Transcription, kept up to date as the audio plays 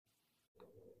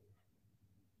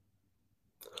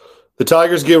The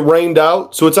Tigers get rained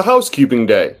out, so it's a housekeeping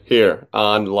day here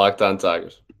on Locked On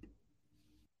Tigers.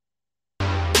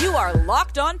 You are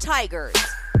Locked On Tigers,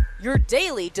 your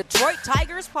daily Detroit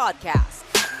Tigers podcast.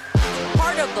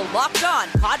 Part of the Locked On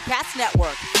Podcast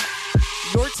Network,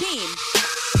 your team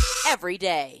every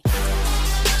day.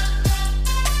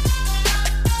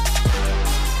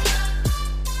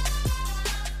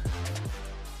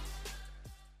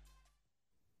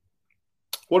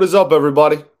 What is up,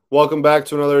 everybody? Welcome back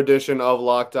to another edition of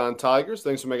Locked On Tigers.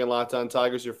 Thanks for making Locked On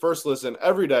Tigers your first listen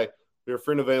every day. We are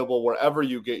free and available wherever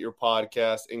you get your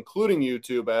podcast, including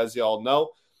YouTube, as y'all know.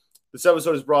 This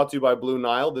episode is brought to you by Blue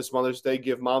Nile. This Mother's Day,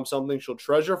 give mom something she'll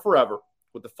treasure forever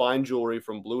with the fine jewelry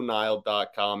from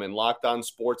BlueNile.com. And Locked On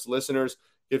Sports listeners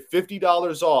get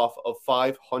 $50 off of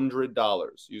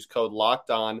 $500. Use code Locked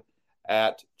On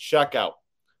at checkout.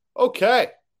 Okay.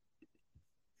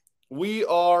 We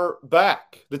are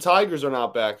back. The Tigers are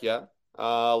not back yet.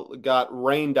 Got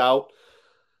rained out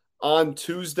on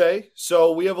Tuesday,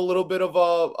 so we have a little bit of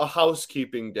a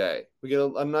housekeeping day. We get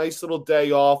a nice little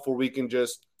day off where we can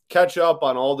just catch up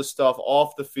on all the stuff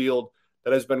off the field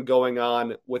that has been going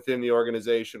on within the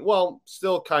organization. Well,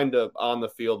 still kind of on the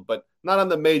field, but not on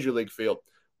the major league field.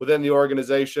 Within the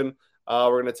organization,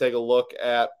 we're going to take a look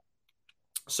at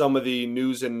some of the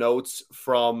news and notes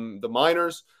from the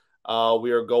minors. We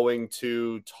are going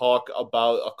to talk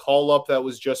about a call-up that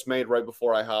was just made right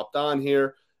before I hopped on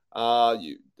here.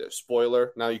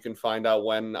 Spoiler, now you can find out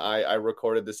when I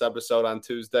recorded this episode on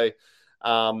Tuesday.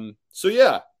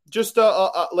 Just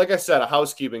like I said, a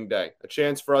housekeeping day, a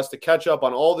chance for us to catch up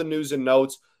on all the news and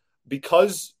notes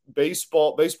because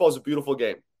baseball is a beautiful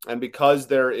game. And because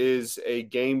there is a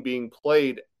game being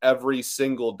played every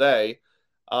single day,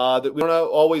 that we don't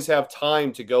always have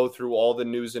time to go through all the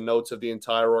news and notes of the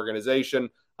entire organization.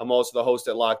 I'm also the host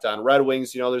at Locked On Red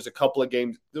Wings. There's a couple of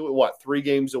games, 3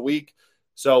 games a week.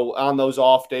 So on those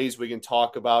off days, we can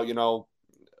talk about,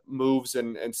 moves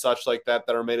and such like that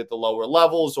are made at the lower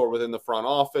levels or within the front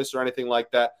office or anything like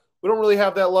that. We don't really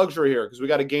have that luxury here because we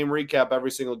got a game recap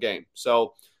every single game.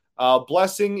 So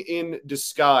blessing in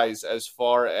disguise as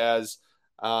far as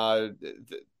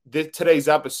today's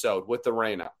episode with the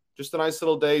rain out. Just a nice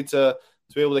little day to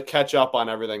be able to catch up on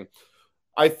everything.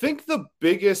 I think the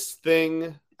biggest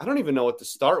thing, I don't even know what to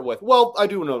start with. Well, I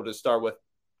do know what to start with.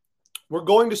 We're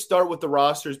going to start with the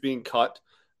rosters being cut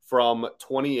from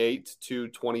 28 to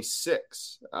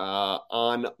 26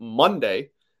 on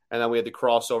Monday. And then we had the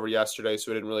crossover yesterday, so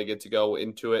we didn't really get to go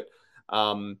into it.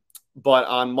 But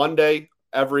on Monday,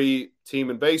 every team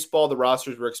in baseball, the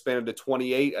rosters were expanded to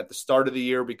 28 at the start of the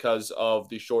year because of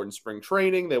the shortened spring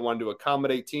training. They wanted to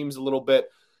accommodate teams a little bit,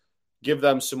 give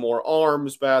them some more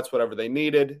arms, bats, whatever they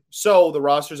needed. So the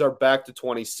rosters are back to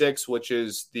 26, which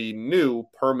is the new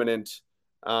permanent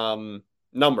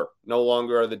number. No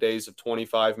longer are the days of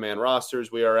 25-man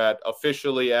rosters. We are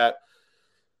officially at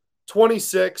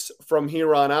 26 from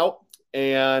here on out.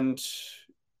 And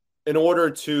in order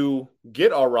to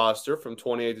get our roster from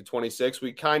 28 to 26,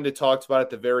 we kind of talked about at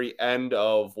the very end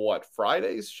of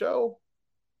Friday's show?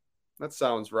 That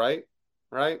sounds right?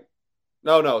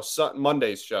 No,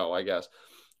 Monday's show, I guess.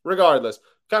 Regardless,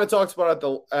 kind of talked about at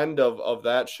the end of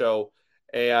that show,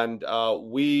 and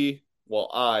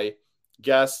I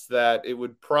guessed that it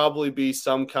would probably be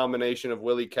some combination of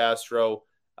Willie Castro,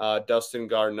 Dustin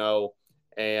Garneau,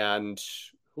 and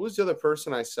who was the other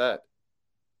person I said?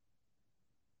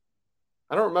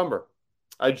 I don't remember.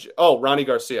 Ronnie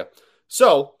Garcia.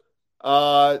 So,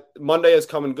 Monday has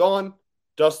come and gone.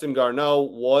 Dustin Garneau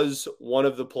was one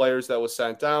of the players that was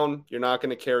sent down. You're not going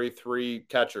to carry 3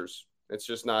 catchers. It's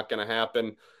just not going to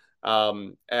happen.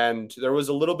 And there was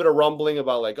a little bit of rumbling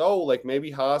about maybe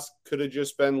Haas could have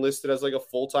just been listed as a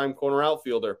full-time corner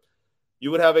outfielder.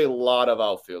 You would have a lot of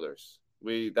outfielders.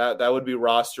 That would be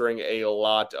rostering a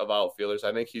lot of outfielders.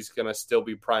 I think he's going to still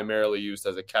be primarily used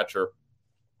as a catcher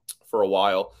for a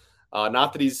while.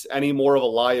 Not that he's any more of a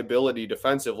liability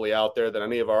defensively out there than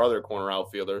any of our other corner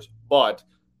outfielders, but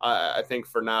I think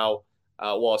for now,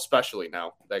 especially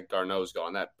now that Garneau's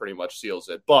gone, that pretty much seals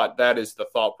it. But that is the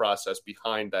thought process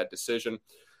behind that decision.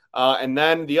 And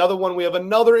then the other one, we have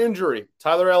another injury.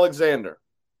 Tyler Alexander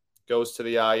goes to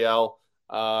the IL.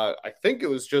 I think it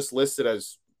was just listed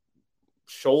as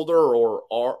shoulder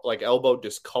or elbow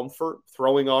discomfort,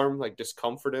 throwing arm,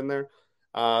 discomfort in there.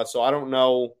 So I don't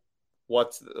know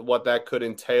what that could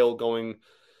entail going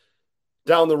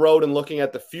down the road and looking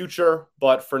at the future.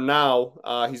 But for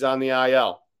now, he's on the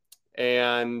IL.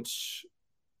 And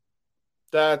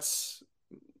that's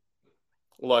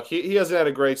look, he hasn't had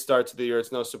a great start to the year.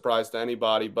 It's no surprise to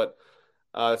anybody, but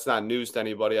it's not news to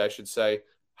anybody, I should say.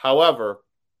 However,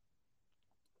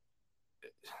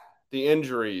 the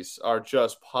injuries are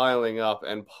just piling up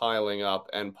and piling up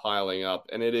and piling up.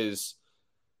 And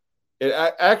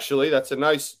actually, that's a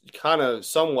nice kind of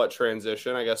somewhat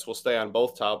transition. I guess we'll stay on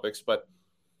both topics. But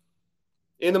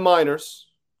in the minors,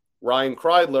 Ryan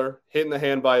Kreidler hit in the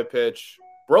hand by a pitch,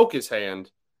 broke his hand,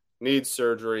 needs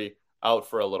surgery, out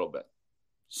for a little bit.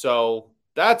 So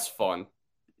that's fun.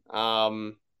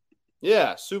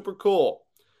 Yeah, super cool.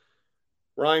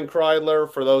 Ryan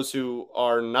Kreidler, for those who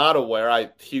are not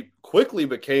aware, he quickly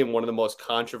became one of the most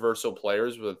controversial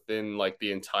players within like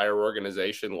the entire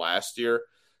organization last year,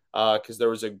 because there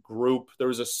was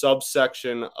a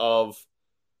subsection of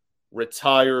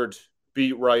retired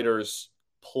beat writers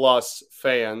plus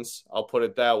fans, I'll put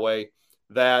it that way,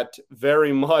 that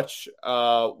very much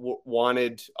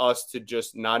wanted us to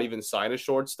just not even sign a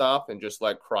shortstop and just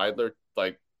let Kreidler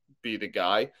like be the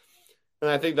guy.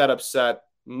 And I think that upset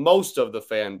most of the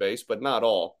fan base, but not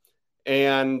all.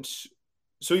 And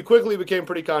so he quickly became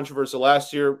pretty controversial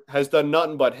last year, has done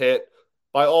nothing but hit.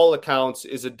 By all accounts,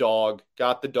 is a dog,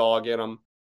 got the dog in him.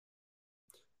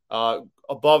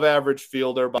 Above average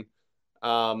fielder, but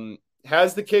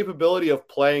has the capability of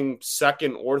playing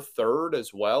second or third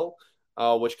as well,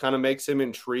 which kind of makes him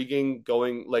intriguing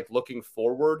looking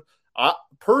forward.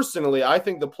 Personally, I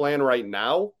think the plan right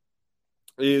now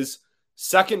is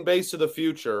second base of the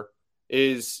future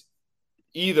is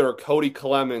either Cody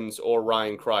Clemens or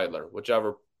Ryan Kreidler,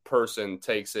 whichever person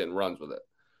takes it and runs with it.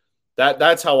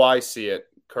 That's how I see it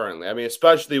currently. I mean,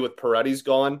 especially with Paredes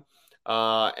gone,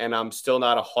 and I'm still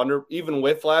not 100. Even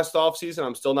with last offseason,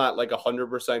 I'm still not like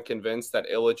 100% convinced that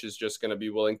Illich is just going to be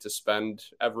willing to spend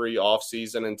every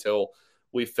offseason until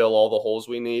we fill all the holes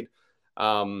we need.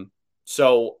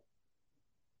 So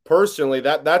personally,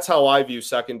 that's how I view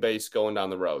second base going down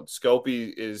the road.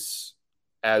 Scopey is,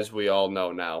 as we all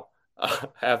know now,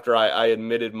 after I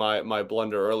admitted my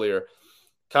blunder earlier,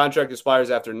 contract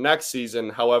expires after next season.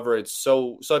 However, it's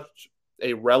such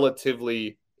a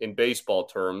relatively, in baseball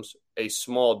terms, a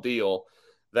small deal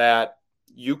that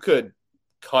you could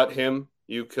cut him,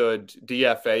 you could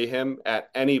DFA him at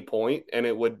any point, and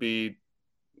it would be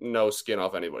no skin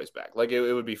off anybody's back. Like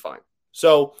it would be fine.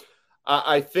 So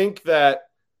I think that's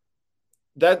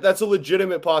a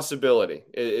legitimate possibility.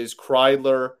 Is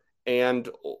Kreidler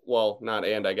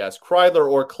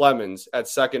Kreidler or Clemens at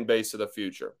second base of the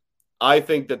future. I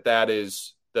think that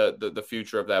is the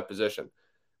future of that position.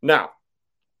 Now,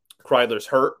 Kreidler's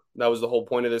hurt. That was the whole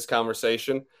point of this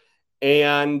conversation.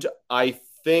 And I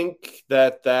think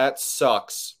that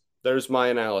sucks. There's my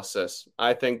analysis.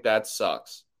 I think that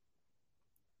sucks.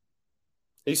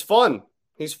 He's fun.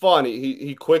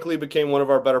 He quickly became one of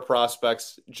our better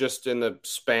prospects just in the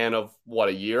span of,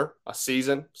 a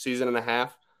season and a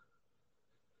half.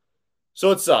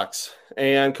 So it sucks.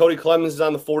 And Cody Clemens is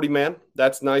on the 40-man.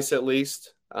 That's nice at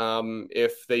least.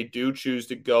 If they do choose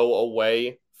to go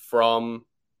away from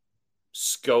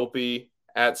Scopey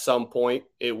at some point,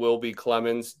 it will be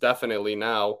Clemens, definitely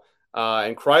now.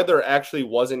 And Kreidler actually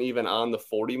wasn't even on the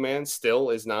 40-man, still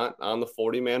is not on the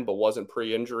 40-man, but wasn't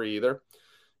pre-injury either.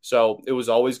 So it was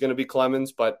always going to be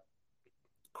Clemens, but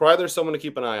Kreidler's someone to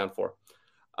keep an eye on for.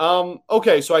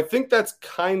 Okay, so I think that's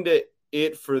kind of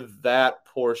it for that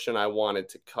portion I wanted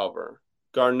to cover.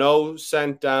 Garneau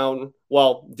sent down,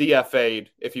 DFA'd.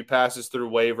 If he passes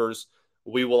through waivers,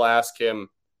 we will ask him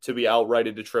to be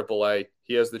outrighted to AAA.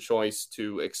 He has the choice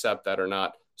to accept that or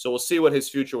not. So we'll see what his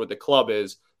future with the club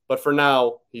is. But for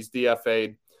now, he's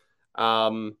DFA'd.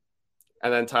 And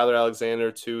then Tyler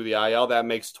Alexander to the IL. That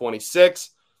makes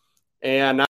 26.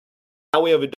 And now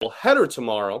we have a double header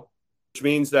tomorrow, which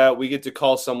means that we get to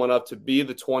call someone up to be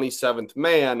the 27th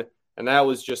man. And that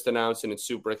was just announced, and it's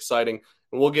super exciting.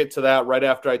 And we'll get to that right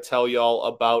after I tell y'all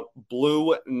about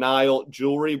Blue Nile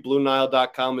Jewelry.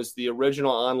 BlueNile.com is the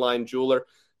original online jeweler.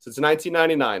 Since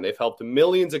 1999, they've helped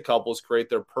millions of couples create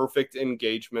their perfect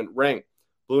engagement ring.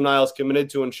 Blue Nile is committed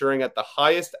to ensuring that the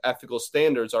highest ethical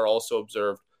standards are also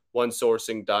observed when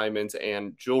sourcing diamonds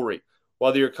and jewelry.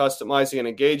 Whether you're customizing an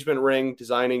engagement ring,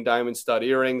 designing diamond stud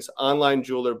earrings, online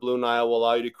jeweler Blue Nile will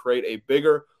allow you to create a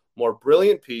bigger, more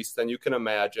brilliant piece than you can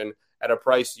imagine at a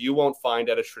price you won't find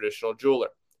at a traditional jeweler.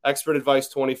 Expert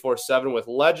advice 24/7 with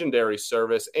legendary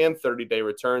service and 30-day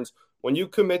returns. When you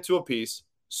commit to a piece,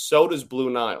 so does Blue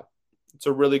Nile. It's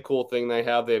a really cool thing they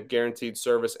have. They have guaranteed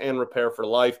service and repair for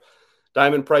life.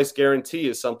 Diamond price guarantee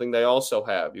is something they also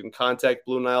have. You can contact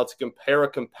Blue Nile to compare a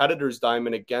competitor's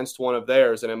diamond against one of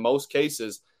theirs, and in most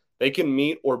cases, they can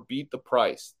meet or beat the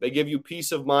price. They give you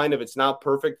peace of mind. If it's not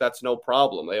perfect, that's no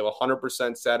problem. They have a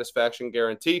 100% satisfaction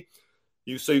guarantee,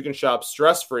 so you can shop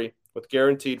stress-free with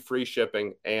guaranteed free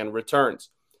shipping and returns.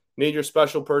 Need your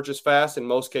special purchase fast? In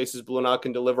most cases, Blue Nile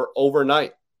can deliver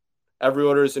overnight. Every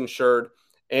order is insured,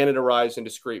 and it arrives in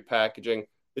discreet packaging.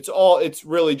 It's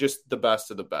really just the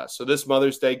best of the best. So this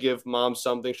Mother's Day, give mom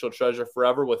something she'll treasure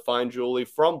forever with fine jewelry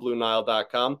from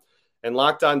BlueNile.com. And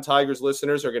Locked On Tigers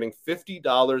listeners are getting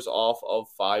 $50 off of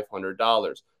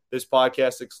 $500. This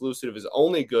podcast exclusive is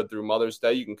only good through Mother's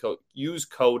Day. You can use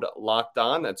code Locked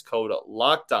On. That's code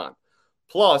Locked On.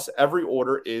 Plus, every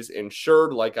order is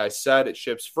insured. Like I said, it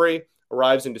ships free,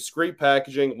 arrives in discreet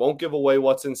packaging, won't give away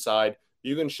what's inside.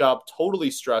 You can shop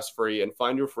totally stress-free and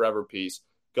find your forever piece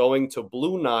going to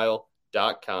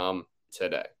BlueNile.com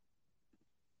today.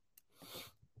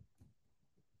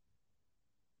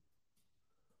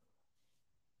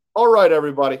 All right,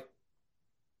 everybody.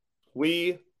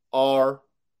 We are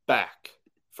back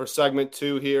for segment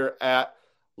 2 here at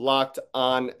Locked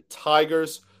On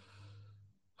Tigers.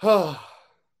 Not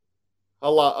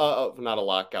a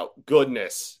lockout.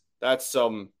 Goodness. That's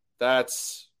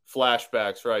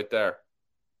flashbacks right there.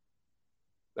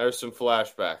 There's some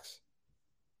flashbacks.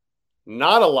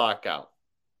 Not a lockout.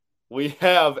 We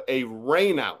have a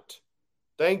rainout.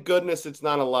 Thank goodness it's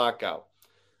not a lockout.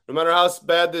 No matter how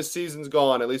bad this season's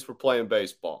gone, at least we're playing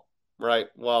baseball, right?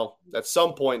 Well, at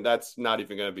some point, that's not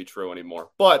even going to be true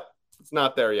anymore, but it's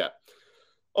not there yet.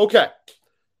 Okay.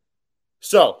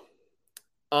 So,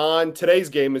 on today's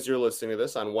game, as you're listening to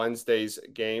this, on Wednesday's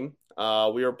game,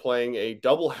 we are playing a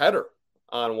doubleheader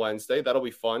on Wednesday. That'll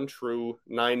be fun. True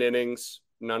 9 innings,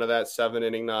 none of that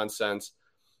 7-inning nonsense.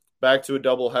 Back to a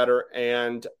doubleheader,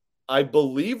 and I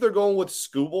believe they're going with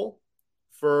Skubal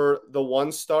for the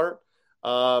one start,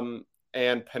 and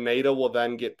Pineda will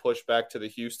then get pushed back to the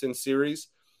Houston series.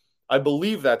 I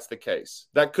believe that's the case.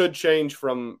 That could change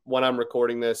from when I'm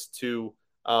recording this to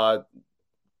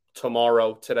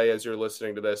tomorrow, today, as you're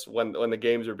listening to this, when the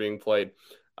games are being played.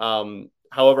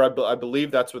 However, I believe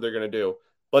that's what they're going to do.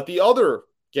 But the other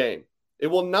game, it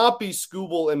will not be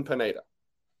Skubal and Pineda.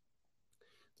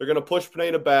 They're going to push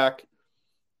Pineda back,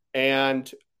 and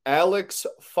Alex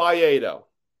Faedo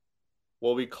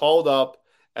will be called up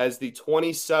as the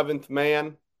 27th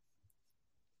man,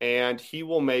 and he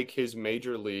will make his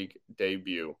major league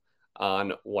debut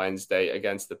on Wednesday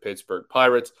against the Pittsburgh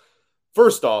Pirates.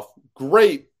 First off,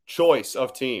 great choice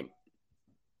of team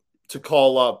to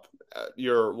call up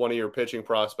one of your pitching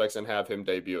prospects and have him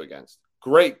debut against.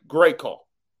 Great call.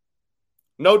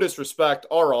 No disrespect,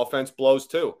 our offense blows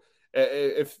too.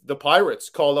 If the Pirates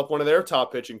called up one of their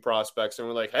top pitching prospects and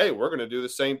were like, hey, we're going to do the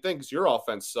same thing because your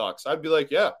offense sucks, I'd be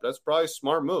like, yeah, that's probably a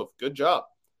smart move. Good job.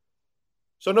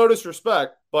 So no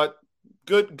disrespect, but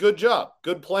good job.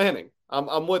 Good planning.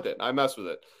 I'm with it. I mess with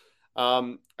it.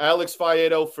 Alex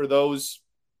Faedo, for those,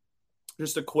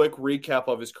 just a quick recap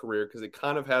of his career, because it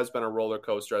kind of has been a roller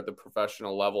coaster at the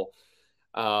professional level.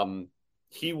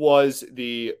 He was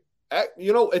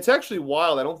it's actually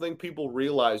wild. I don't think people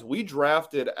realize we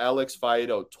drafted Alex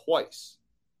Faedo twice,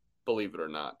 believe it or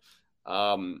not.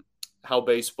 How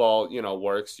baseball,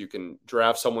 works. You can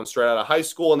draft someone straight out of high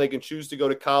school and they can choose to go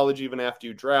to college even after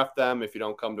you draft them if you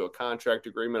don't come to a contract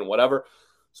agreement, whatever.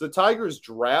 So the Tigers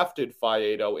drafted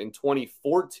Faedo in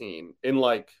 2014 in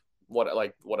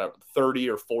whatever, 30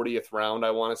 or 40th round,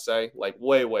 I want to say, like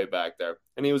way back there.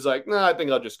 And he was like, nah, I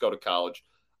think I'll just go to college.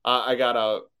 I got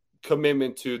a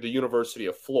commitment to the University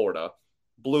of Florida,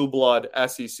 blue blood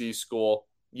SEC school.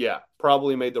 Yeah,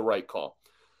 probably made the right call.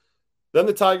 Then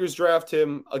the Tigers draft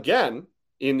him again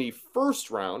in the first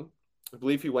round. I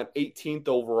believe he went 18th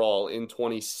overall in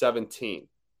 2017.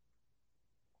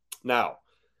 Now,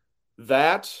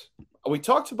 we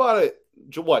talked about it,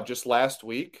 just last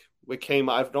week? I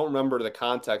don't remember the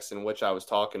context in which I was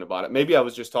talking about it. Maybe I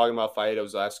was just talking about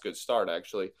Faedo's last good start,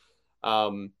 actually.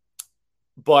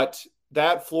 But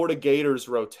that Florida Gators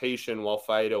rotation while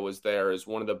Faedo was there is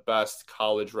one of the best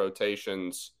college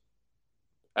rotations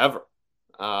ever.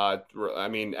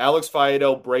 Alex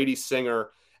Faedo, Brady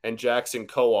Singer, and Jackson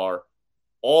Kowar,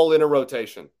 all in a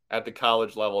rotation at the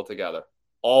college level together,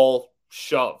 all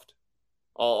shoved,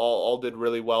 all did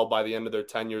really well by the end of their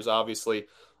tenures, obviously,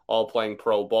 all playing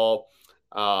pro ball.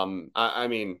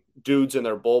 Dudes in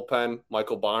their bullpen,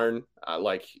 Michael Barn,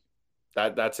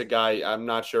 that's a guy, I'm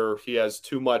not sure he has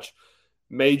too much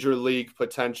major league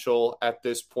potential at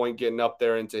this point, getting up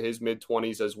there into his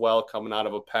mid-20s as well, coming out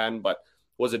of a pen, but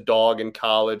was a dog in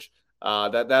college.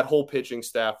 That whole pitching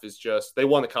staff is just, they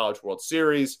won the College World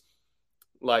Series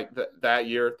that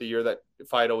year, the year that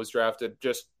Faedo was drafted,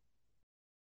 just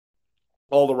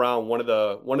all around one of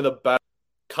the best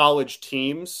college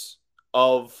teams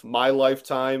of my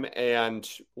lifetime and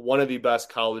one of the best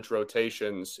college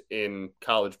rotations in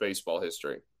college baseball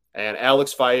history. And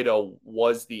Alex Faedo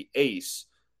was the ace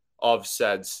of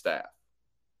said staff.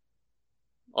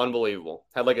 Unbelievable.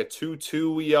 Had like a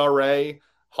 2.2 ERA,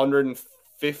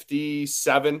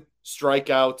 157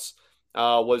 strikeouts.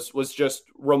 Was just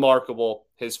remarkable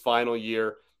his final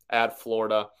year at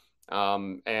Florida.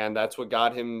 And that's what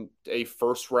got him a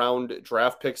first-round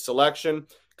draft pick selection.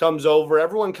 Comes over.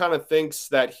 Everyone kind of thinks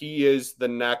that he is the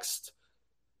next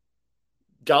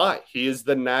guy. He is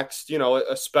the next,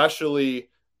 especially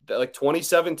like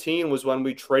 2017 was when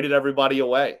we traded everybody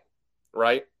away,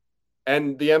 right?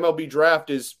 And the MLB draft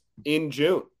is in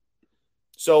June.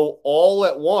 So all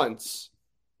at once,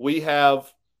 we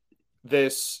have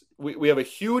this, we have a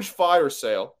huge fire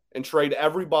sale and trade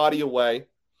everybody away.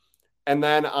 And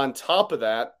then on top of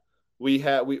that, we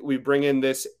bring in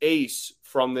this ace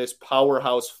from this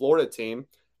powerhouse Florida team.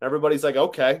 Everybody's like,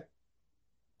 okay,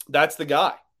 that's the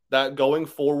guy. That going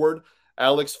forward,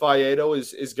 Alex Faedo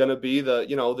is going to be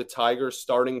the Tigers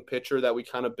starting pitcher that we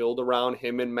kind of build around.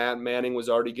 Him and Matt Manning was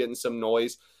already getting some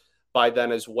noise by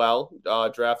then as well.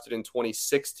 Drafted in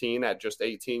 2016 at just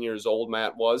 18 years old,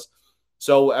 Matt was.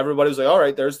 So everybody was like, all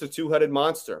right, there's the two-headed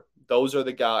monster. Those are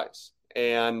the guys.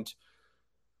 And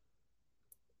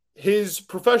his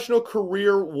professional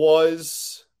career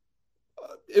was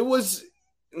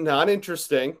not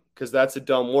interesting because that's a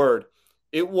dumb word.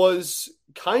 It was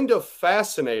kind of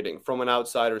fascinating from an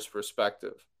outsider's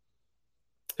perspective.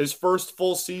 His first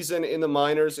full season in the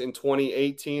minors in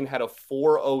 2018 had a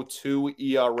 4.02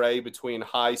 ERA between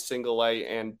high single A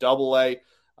and double A.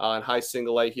 In high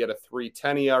single A, he had a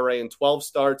 3.10 ERA in 12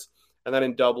 starts. And then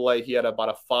in double A, he had about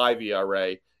a 5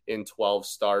 ERA in 12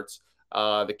 starts.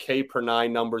 The K per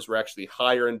 9 numbers were actually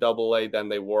higher in double A than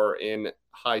they were in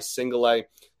high single A.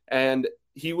 And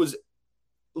the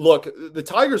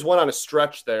Tigers went on a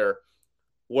stretch there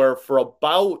where for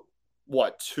about,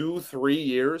 2-3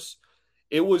 years,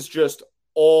 it was just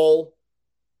all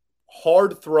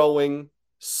hard throwing,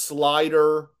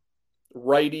 slider,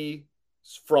 righty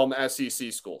from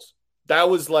SEC schools. That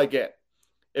was like it.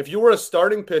 If you were a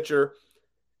starting pitcher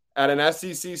at an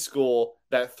SEC school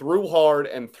that threw hard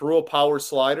and threw a power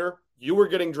slider, you were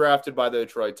getting drafted by the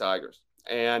Detroit Tigers.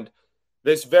 And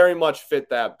this very much fit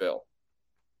that bill.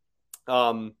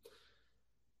 The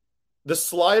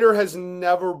slider has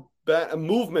never been,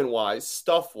 movement-wise,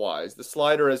 stuff-wise, the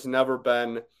slider has never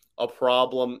been a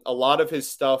problem. A lot of his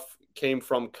stuff came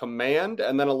from command,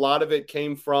 and then a lot of it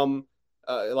came from,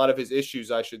 a lot of his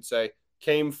issues, I should say,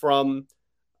 came from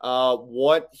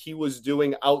what he was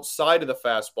doing outside of the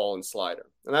fastball and slider.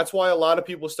 And that's why a lot of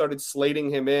people started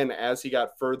slating him in as he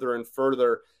got further and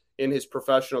further in his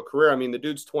professional career. I mean, the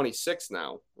dude's 26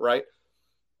 now, right?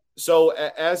 So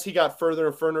as he got further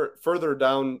and further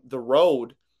down the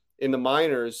road in the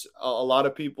minors, a lot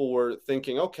of people were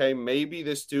thinking, okay, maybe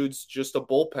this dude's just a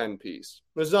bullpen piece.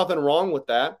 There's nothing wrong with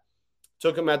that.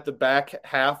 Took him at the back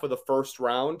half of the first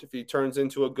round. If he turns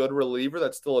into a good reliever,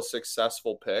 that's still a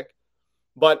successful pick.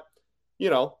 But,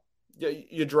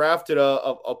 you drafted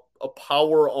a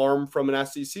power arm from an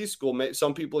SEC school.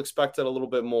 Some people expected a little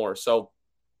bit more. So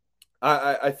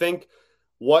I think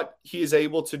what he is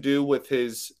able to do with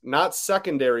his not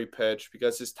secondary pitch,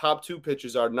 because his top 2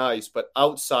 pitches are nice, but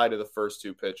outside of the first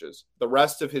 2 pitches, the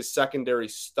rest of his secondary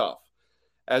stuff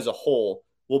as a whole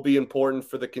will be important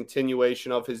for the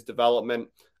continuation of his development.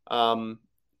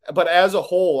 But as a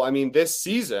whole, I mean, this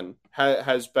season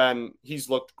he's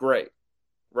looked great,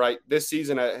 right? This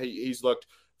season he's looked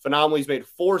phenomenal. He's made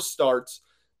 4 starts,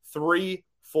 3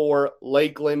 for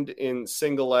Lakeland in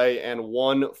single A and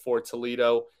 1 for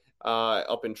Toledo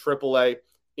up in triple A.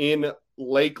 In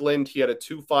Lakeland, he had a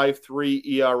 2.53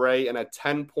 ERA and a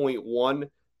 10.1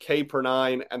 K per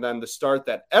 9. And then the start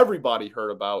that everybody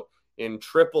heard about in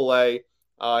triple A,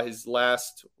 his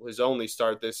only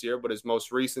start this year, but his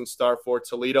most recent start for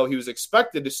Toledo, he was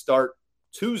expected to start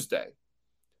Tuesday.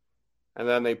 And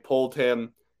then they pulled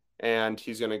him, and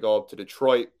he's going to go up to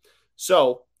Detroit.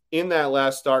 So in that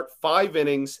last start, 5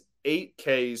 innings, 8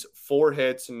 Ks, 4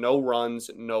 hits, no runs,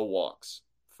 no walks.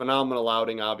 Phenomenal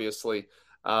outing, obviously.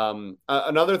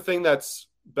 Another thing that's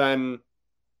been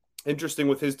interesting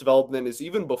with his development is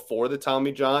even before the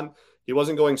Tommy John, he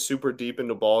wasn't going super deep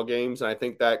into ball games, and I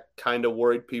think that kind of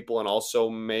worried people and also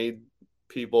made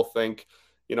people think,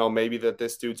 maybe that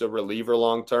this dude's a reliever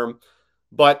long term.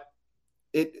 But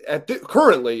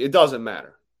currently, it doesn't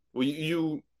matter.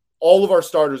 All of our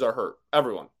starters are hurt.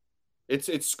 Everyone. It's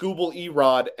Skubal,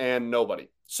 Erod, and nobody.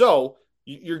 So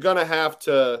you're gonna have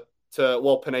to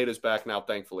Pineda's back now,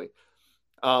 thankfully.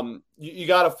 You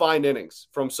got to find innings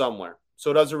from somewhere.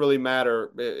 So it doesn't really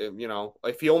matter,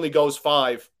 if he only goes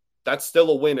 5, that's still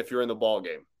a win if you're in the ball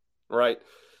game, right?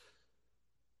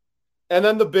 And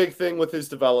then the big thing with his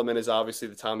development is obviously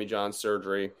the Tommy John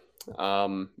surgery.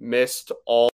 Missed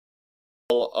all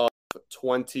of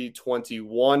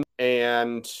 2021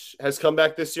 and has come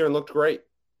back this year and looked great,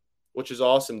 which is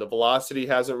awesome. The velocity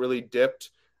hasn't really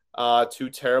dipped too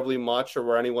terribly much or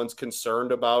where anyone's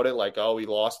concerned about it. Like, oh, he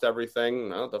lost everything.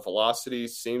 No, the velocity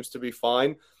seems to be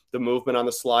fine. The movement on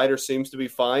the slider seems to be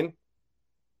fine.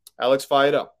 Alex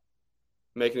Faedo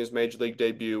making his major league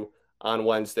debut on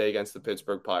Wednesday against the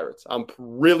Pittsburgh Pirates. I'm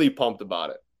really pumped about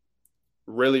it.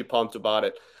 Really pumped about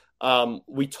it.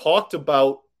 We talked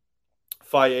about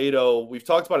Faedo. We've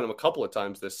talked about him a couple of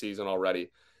times this season already.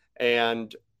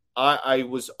 And I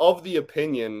was of the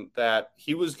opinion that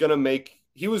he was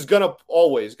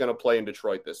always going to play in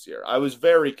Detroit this year. I was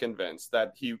very convinced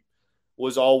that he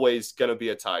was always going to be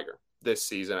a Tiger this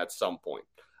season at some point.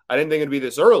 I didn't think it'd be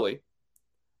this early,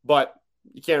 but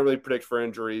you can't really predict for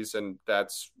injuries, and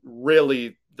that's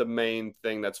really the main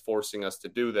thing that's forcing us to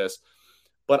do this.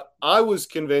 But I was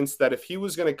convinced that if he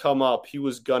was going to come up, he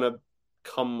was going to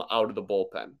come out of the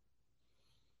bullpen.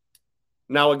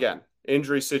 Now, again,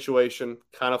 injury situation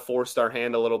kind of forced our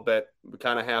hand a little bit. We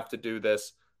kind of have to do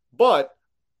this. But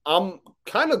I'm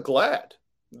kind of glad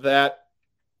that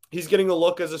he's getting a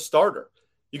look as a starter.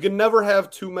 You can never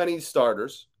have too many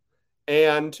starters.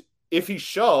 And if he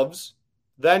shoves,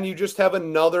 then you just have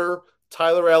another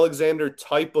Tyler Alexander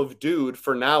type of dude,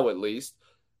 for now at least,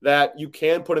 that you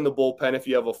can put in the bullpen if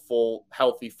you have a full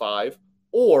healthy five,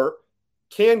 or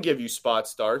can give you spot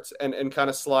starts and kind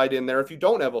of slide in there if you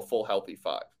don't have a full healthy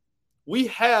five. We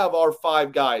have our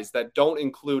five guys that don't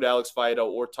include Alex Faedo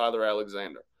or Tyler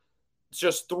Alexander. It's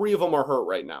just three of them are hurt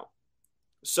right now.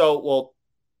 So, well,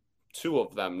 two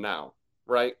of them now,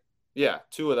 right? Yeah,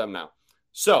 two of them now.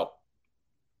 So,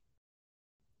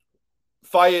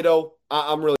 Faedo,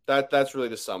 that's really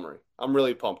the summary. I'm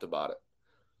really pumped about it.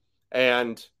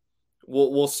 And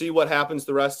we'll see what happens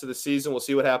the rest of the season. We'll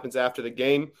see what happens after the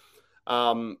game.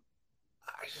 Do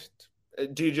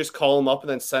you just call him up and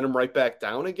then send him right back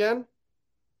down again?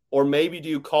 Or maybe do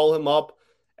you call him up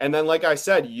and then, like I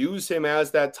said, use him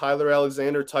as that Tyler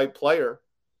Alexander type player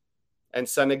and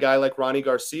send a guy like Ronnie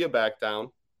Garcia back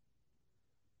down?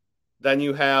 Then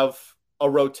you have a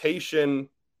rotation.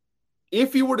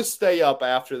 If you were to stay up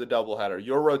after the doubleheader,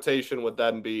 your rotation would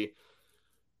then be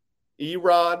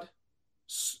Erod,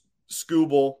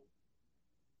 Skubal,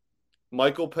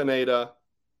 Michael Pineda,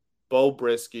 Bo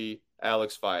Brisky,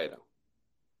 Alex Faedo.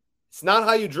 It's not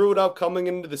how you drew it up coming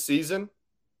into the season,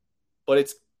 but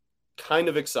it's kind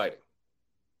of exciting.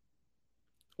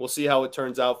 We'll see how it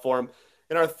turns out for him.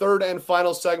 In our third and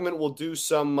final segment, we'll do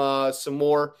some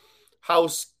more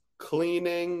house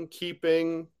cleaning,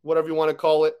 keeping, whatever you want to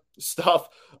call it, stuff.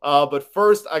 But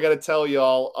first, I got to tell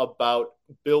y'all about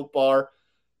Built Bar.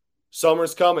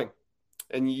 Summer's coming.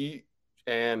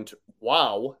 And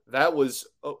wow, that was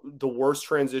the worst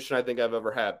transition I think I've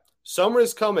ever had. Summer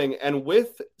is coming, and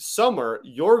with summer,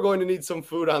 you're going to need some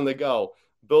food on the go.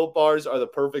 Built Bars are the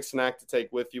perfect snack to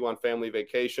take with you on family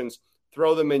vacations.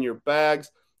 Throw them in your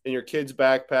bags, in your kids'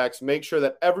 backpacks. Make sure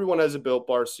that everyone has a Built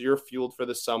Bar so you're fueled for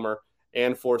the summer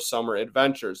and for summer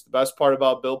adventures. The best part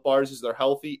about Built Bars is they're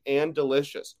healthy and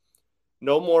delicious.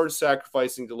 No more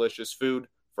sacrificing delicious food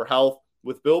for health.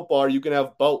 With Built Bar, you can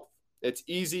have both. It's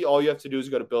easy. All you have to do is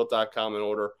go to Built.com and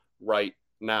order right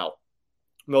now.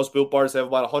 Most Built Bars have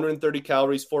about 130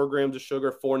 calories, 4 grams of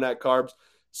sugar, 4 net carbs,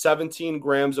 17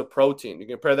 grams of protein. You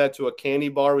can compare that to a candy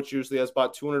bar, which usually has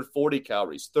about 240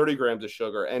 calories, 30 grams of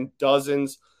sugar, and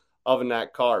dozens of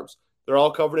net carbs. They're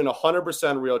all covered in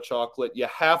 100% real chocolate. You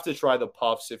have to try the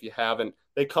puffs if you haven't.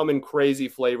 They come in crazy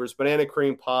flavors, banana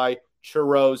cream pie,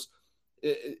 churros.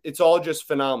 It's all just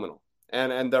phenomenal.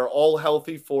 And they're all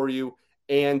healthy for you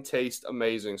and taste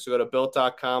amazing. So go to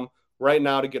Built.com right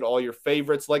now to get all your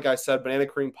favorites. Like I said, banana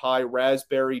cream pie,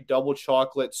 raspberry, double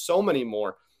chocolate, so many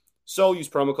more. So use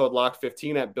promo code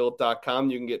LOCK15 at Built.com.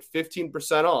 You can get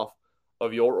 15% off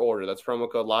of your order. That's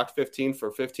promo code LOCK15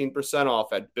 for 15%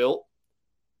 off at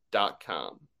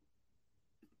Built.com.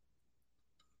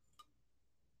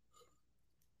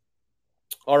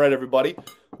 All right, everybody.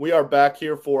 We are back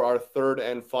here for our third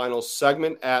and final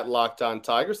segment at Locked On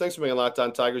Tigers. Thanks for making Locked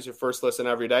On Tigers your first listen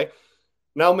every day.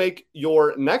 Now make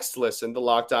your next listen the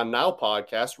Locked On Now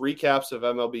podcast, recaps of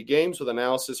MLB games with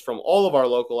analysis from all of our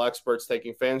local experts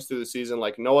taking fans through the season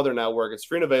like no other network. It's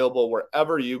free and available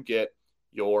wherever you get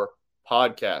your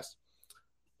podcast.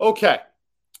 Okay,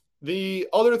 the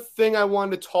other thing I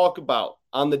wanted to talk about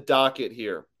on the docket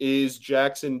here is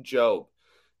Jackson Jobe.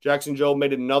 Jackson Jobe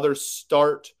made another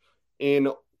start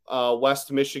in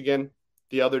West Michigan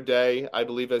the other day. I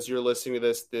believe as you're listening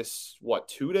to this,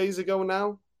 2 days ago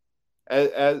now?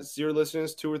 as you're listening,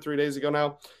 2 or 3 days ago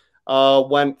now.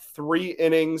 Went 3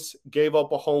 innings, gave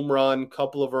up a home run,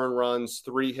 couple of earned runs,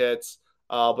 3 hits,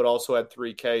 but also had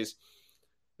 3 Ks.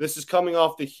 This is coming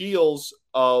off the heels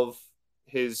of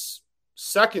his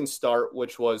second start,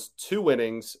 which was 2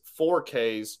 innings, 4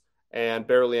 Ks, and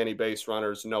barely any base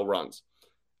runners, no runs.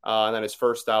 And then his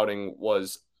first outing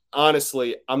was,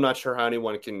 honestly, I'm not sure how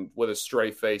anyone can, with a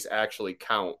straight face, actually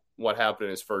count what happened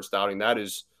in his first outing. That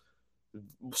is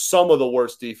some of the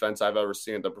worst defense I've ever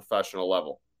seen at the professional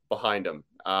level behind him.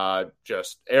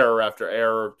 Just error after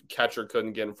error. Catcher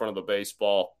couldn't get in front of the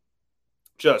baseball.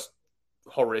 Just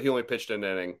horrible. He only pitched an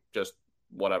inning. Just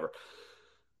whatever.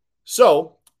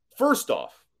 So, first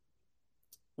off,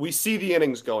 we see the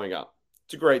innings going up.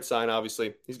 It's a great sign,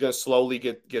 obviously. He's going to slowly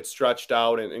get stretched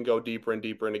out and go deeper and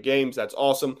deeper into games. That's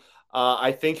awesome.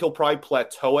 I think he'll probably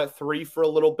plateau at 3 for a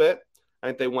little bit. I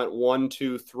think they went 1,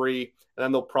 2, 3, and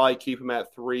then they'll probably keep him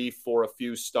at 3 for a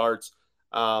few starts.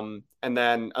 And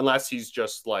then unless he's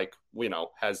just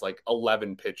has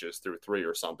 11 pitches through 3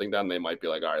 or something, then they might be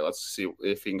like, all right, let's see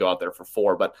if he can go out there for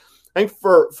 4. But I think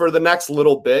for the next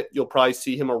little bit, you'll probably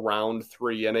see him around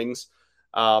 3 innings.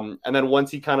 And then once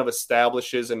he kind of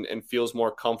establishes and feels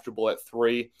more comfortable at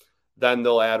 3, then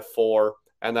they'll add 4,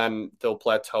 and then they'll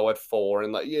plateau at 4.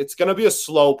 And it's going to be a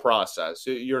slow process.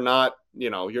 You're not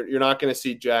going to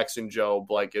see Jackson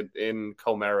Jobe in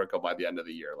Comerica by the end of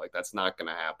the year. That's not going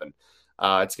to happen.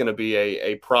 It's going to be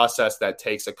a process that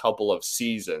takes a couple of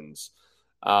seasons.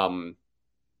 I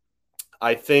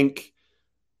think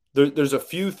there's a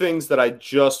few things that I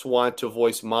just want to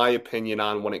voice my opinion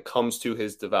on when it comes to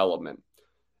his development.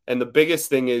 And the biggest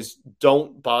thing is,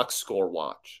 don't box score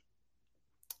watch.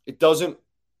 I don't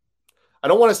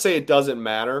want to say it doesn't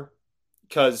matter,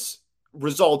 because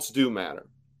results do matter.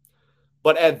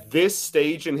 But at this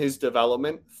stage in his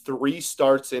development, 3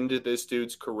 starts into this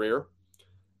dude's career,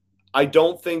 I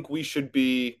don't think we should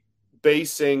be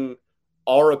basing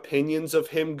our opinions of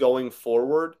him going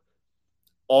forward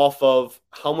off of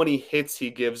how many hits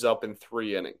he gives up in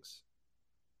 3 innings.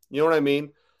 You know what I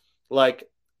mean?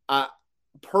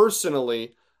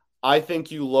 Personally, I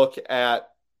think you look at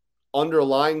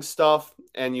underlying stuff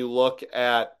and you look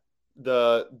at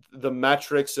the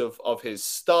metrics of his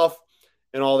stuff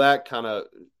and all that kind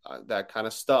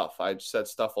of stuff. I said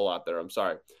stuff a lot there. I'm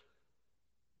sorry.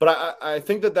 But I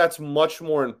think that's much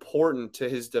more important to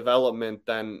his development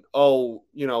than,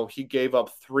 he gave up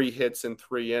 3 hits in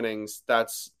 3 innings.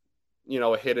 That's,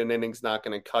 a hit in innings not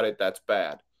going to cut it. That's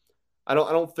bad. I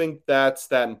don't think that's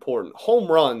that important. Home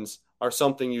runs are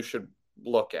something you should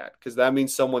look at, because that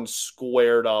means someone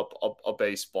squared up a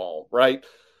baseball, right?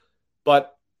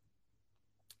 But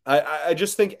I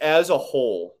just think as a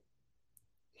whole,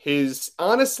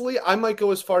 honestly, I might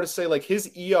go as far to say his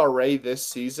ERA this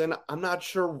season, I'm not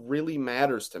sure really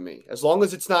matters to me. As long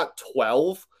as it's not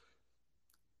 12,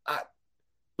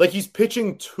 he's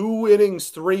pitching 2 innings,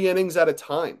 3 innings at a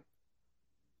time.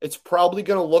 It's probably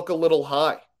going to look a little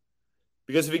high,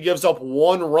 because if he gives up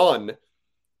 1 run,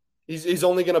 he's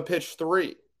only going to pitch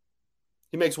 3.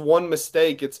 He makes 1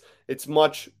 mistake. It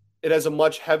has a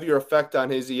much heavier effect on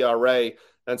his ERA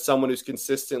than someone who's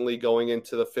consistently going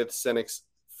into the 5th,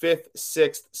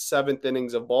 6th, 7th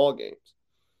innings of ball games.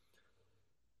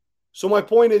 So my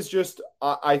point is just,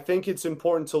 I think it's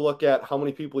important to look at how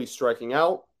many people he's striking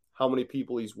out, how many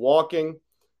people he's walking.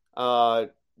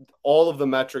 All of the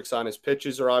metrics on his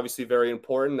pitches are obviously very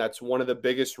important. That's one of the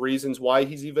biggest reasons why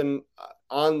he's even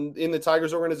in the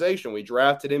Tigers organization. We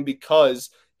drafted him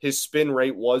because his spin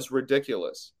rate was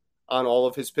ridiculous on all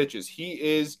of his pitches.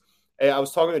 I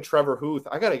was talking to Trevor Huth.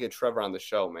 I got to get Trevor on the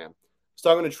show, man. I was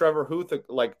talking to Trevor Huth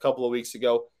a couple of weeks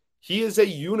ago. He is a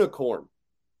unicorn.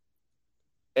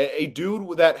 A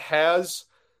dude that has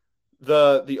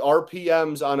the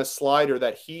RPMs on a slider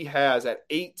that he has at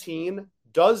 18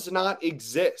 does not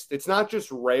exist. It's not just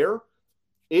rare.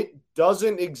 It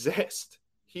doesn't exist.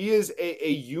 He is a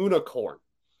unicorn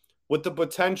with the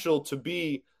potential to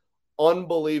be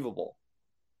unbelievable.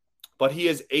 But he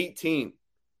is 18.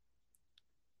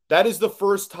 That is the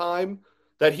first time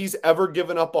that he's ever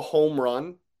given up a home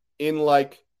run in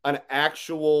an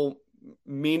actual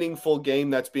meaningful game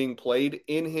that's being played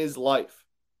in his life.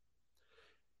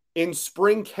 In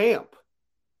spring camp,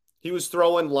 he was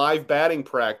throwing live batting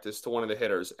practice to one of the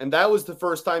hitters, and that was the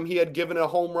first time he had given a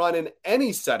home run in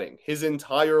any setting his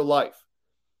entire life.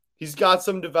 He's got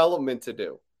some development to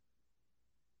do.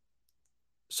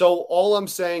 So all I'm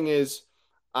saying is,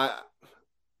 I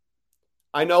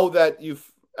know that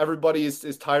everybody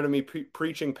is tired of me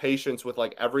preaching patience with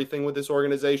everything with this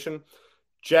organization.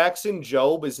 Jackson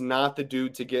Jobe is not the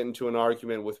dude to get into an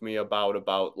argument with me about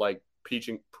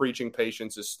preaching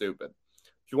patience is stupid.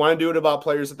 If you want to do it about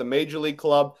players at the major league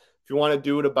club, if you want to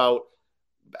do it about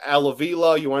Al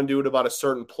Avila, you want to do it about a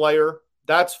certain player,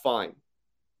 that's fine.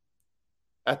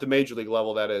 At the major league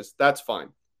level, that is. That's fine.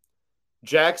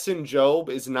 Jackson Jobe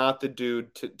is not the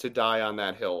dude to die on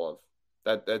that hill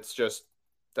of.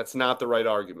 That's not the right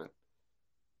argument.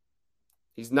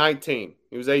 He's 19.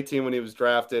 He was 18 when he was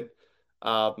drafted.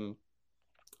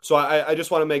 So I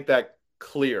just want to make that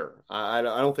clear. I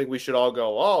don't think we should all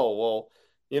go, oh, well,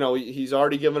 he's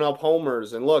already given up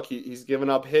homers. And look, he's given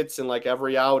up hits in like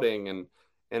every outing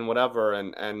and whatever.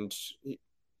 And he's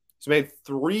made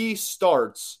 3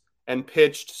 starts and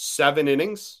pitched 7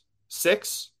 innings,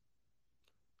 6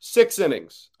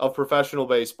 innings of professional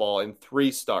baseball in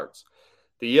 3 starts.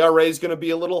 The ERA is going to be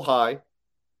a little high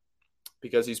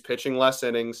because he's pitching less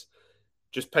innings.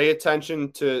 Just pay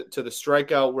attention to the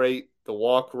strikeout rate, the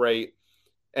walk rate,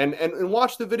 and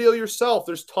watch the video yourself.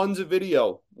 There's tons of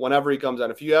video whenever he comes out.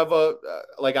 If you have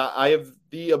I have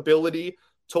the ability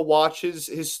to watch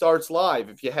his starts live.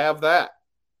 If you have that,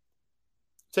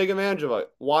 take advantage of it.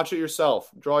 Watch it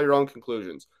yourself. Draw your own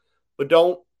conclusions. But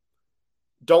don't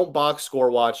box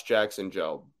score watch Jackson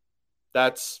Jobe.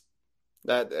 That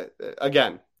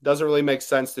again, doesn't really make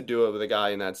sense to do it with a guy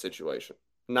in that situation.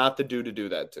 Not the dude to do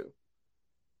that to.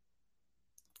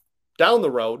 Down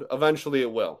the road, eventually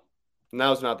it will.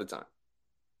 Now's not the time.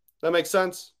 That makes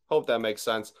sense? Hope that makes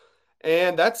sense.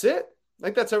 And that's it. I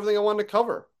think that's everything I wanted to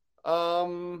cover.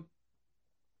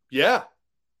 Yeah,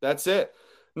 that's it.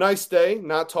 Nice day.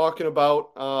 Not talking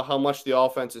about how much the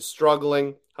offense is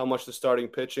struggling, how much the starting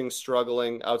pitching is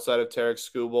struggling outside of Tarek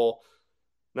Skubal.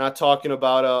 Not talking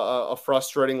about a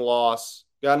frustrating loss.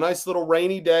 Got a nice little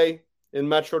rainy day in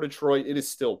Metro Detroit. It is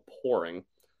still pouring.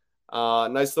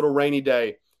 Nice little rainy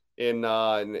day in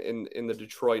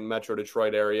the Metro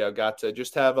Detroit area. Got to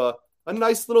just have a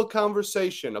nice little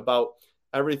conversation about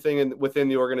everything within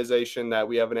the organization that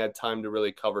we haven't had time to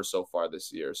really cover so far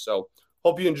this year. So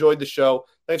hope you enjoyed the show.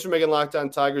 Thanks for making Locked On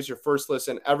Tigers your first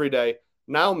listen every day.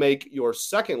 Now make your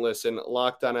second listen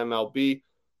Locked On MLB.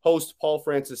 Host Paul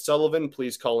Francis Sullivan,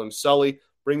 please call him Sully,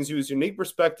 brings you his unique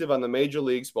perspective on the major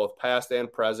leagues, both past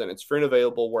and present. It's free and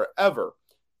available wherever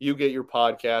you get your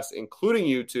podcasts, including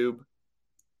YouTube,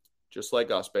 just like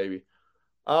us, baby.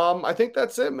 I think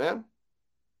that's it, man.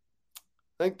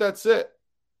 I think that's it.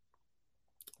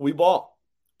 We ball.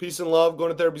 Peace and love.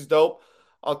 Going to therapy's dope.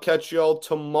 I'll catch y'all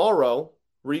tomorrow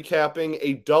recapping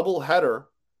a doubleheader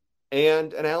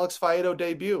and an Alex Faedo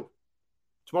debut.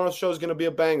 Tomorrow's show is going to be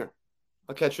a banger.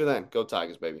 I'll catch you then. Go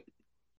Tigers, baby.